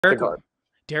the guard.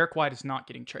 Derrick White is not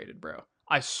getting traded, bro.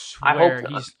 I I hope swear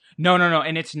not. no,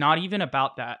 and it's not even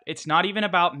about that. It's not even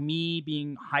about me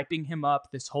being hyping him up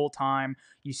this whole time.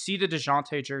 You see the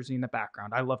DeJounte jersey in the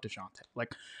background. I love DeJounte.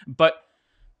 But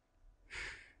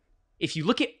if you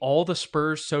look at all the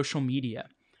Spurs social media,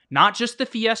 not just the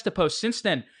Fiesta post, since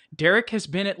then, Derrick has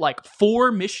been at like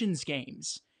 4 missions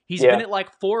games. He's been at like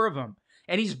 4 of them.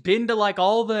 And he's been to like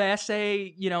all the SA,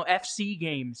 FC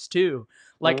games too.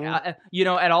 Like,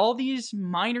 at all these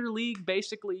minor league,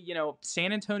 basically,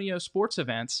 San Antonio sports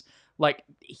events, like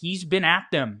he's been at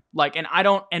them. Like, and I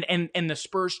don't, and the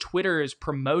Spurs Twitter is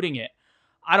promoting it.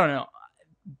 I don't know.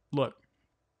 Look,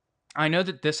 I know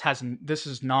that this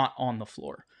is not on the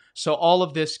floor. So all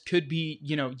of this could be,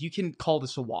 you can call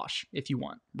this a wash if you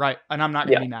want, right? And I'm not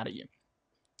going to be mad at you.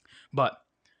 But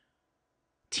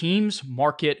teams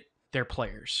market their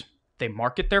players. They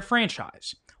market their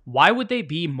franchise. Why would they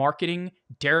be marketing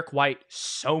Derrick White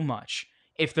so much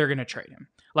if they're going to trade him?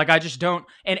 Like, I just don't.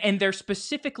 And they're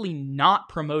specifically not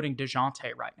promoting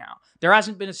DeJounte right now. There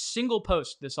hasn't been a single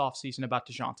post this offseason about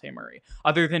DeJounte Murray,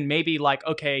 other than maybe like,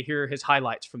 okay, here are his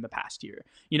highlights from the past year.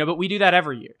 But we do that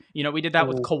every year. We did that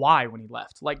with Kawhi when he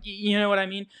left. Like, you know what I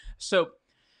mean? So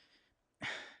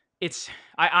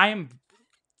I am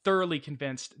thoroughly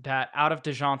convinced that out of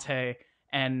DeJounte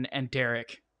and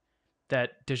Derrick,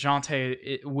 that DeJounte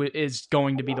is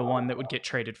going to be the one that would get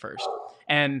traded first.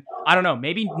 And I don't know,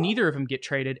 maybe neither of them get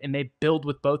traded and they build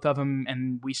with both of them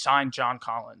and we sign John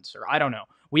Collins, or I don't know.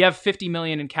 We have $50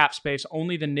 million in cap space.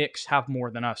 Only the Knicks have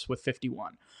more than us with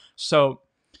 51. So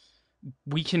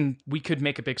we could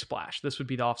make a big splash. This would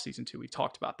be the offseason too. We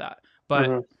talked about that.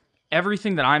 But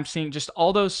everything that I'm seeing, just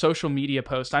all those social media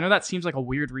posts, I know that seems like a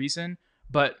weird reason,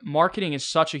 but marketing is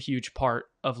such a huge part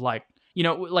of like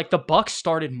the Bucks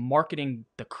started marketing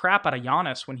the crap out of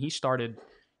Giannis when he started,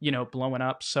 blowing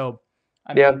up. So,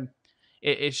 I mean,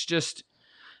 it's just,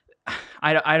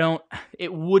 I don't,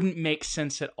 it wouldn't make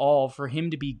sense at all for him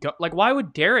to be, like, why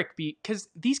would Derrick be, because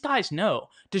these guys know.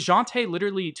 DeJounte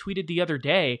literally tweeted the other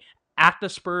day at the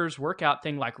Spurs workout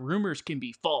thing, like, rumors can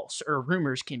be false or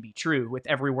rumors can be true with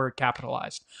every word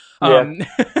capitalized. Y'all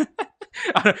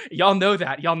know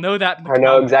that. Y'all know that. I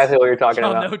know exactly what you're talking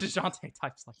about. Y'all know DeJounte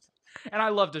types like that. And I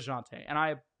love DeJounte, and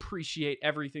I appreciate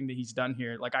everything that he's done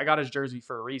here. Like, I got his jersey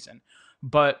for a reason.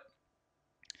 But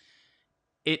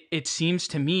it seems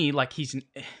to me like he's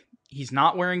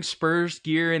not wearing Spurs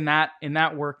gear in that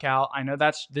workout. I know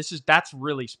that's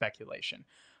really speculation.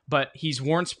 But he's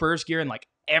worn Spurs gear in like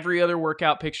every other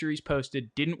workout picture he's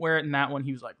posted. Didn't wear it in that one.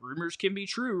 He was like, rumors can be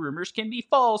true, rumors can be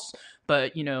false,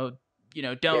 but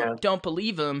don't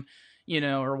believe him,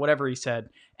 or whatever he said.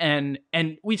 And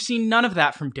we've seen none of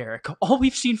that from Derrick. All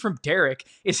we've seen from Derrick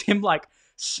is him like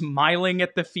smiling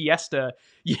at the Fiesta,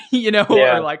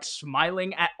 or like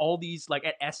smiling at all these, like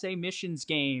at SA missions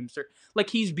games, or like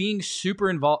he's being super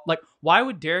involved. Like, why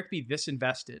would Derrick be this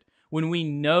invested when we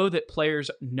know that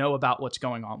players know about what's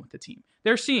going on with the team?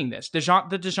 They're seeing this. The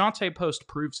DeJounte post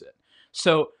proves it.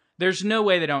 So there's no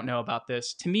way they don't know about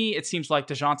this. To me, it seems like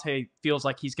DeJounte feels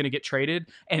like he's going to get traded,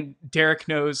 and Derrick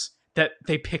knows that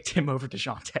they picked him over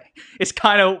DeJounte. It's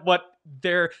kind of what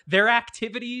their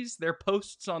activities, their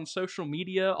posts on social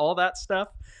media, all that stuff,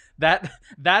 that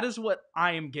is what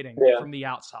I am getting from the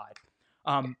outside.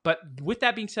 But with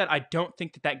that being said, I don't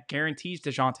think that guarantees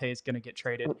DeJounte is going to get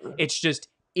traded. It's just,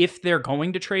 if they're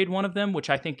going to trade one of them, which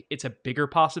I think it's a bigger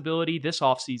possibility this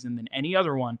offseason than any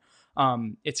other one,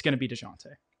 it's going to be DeJounte.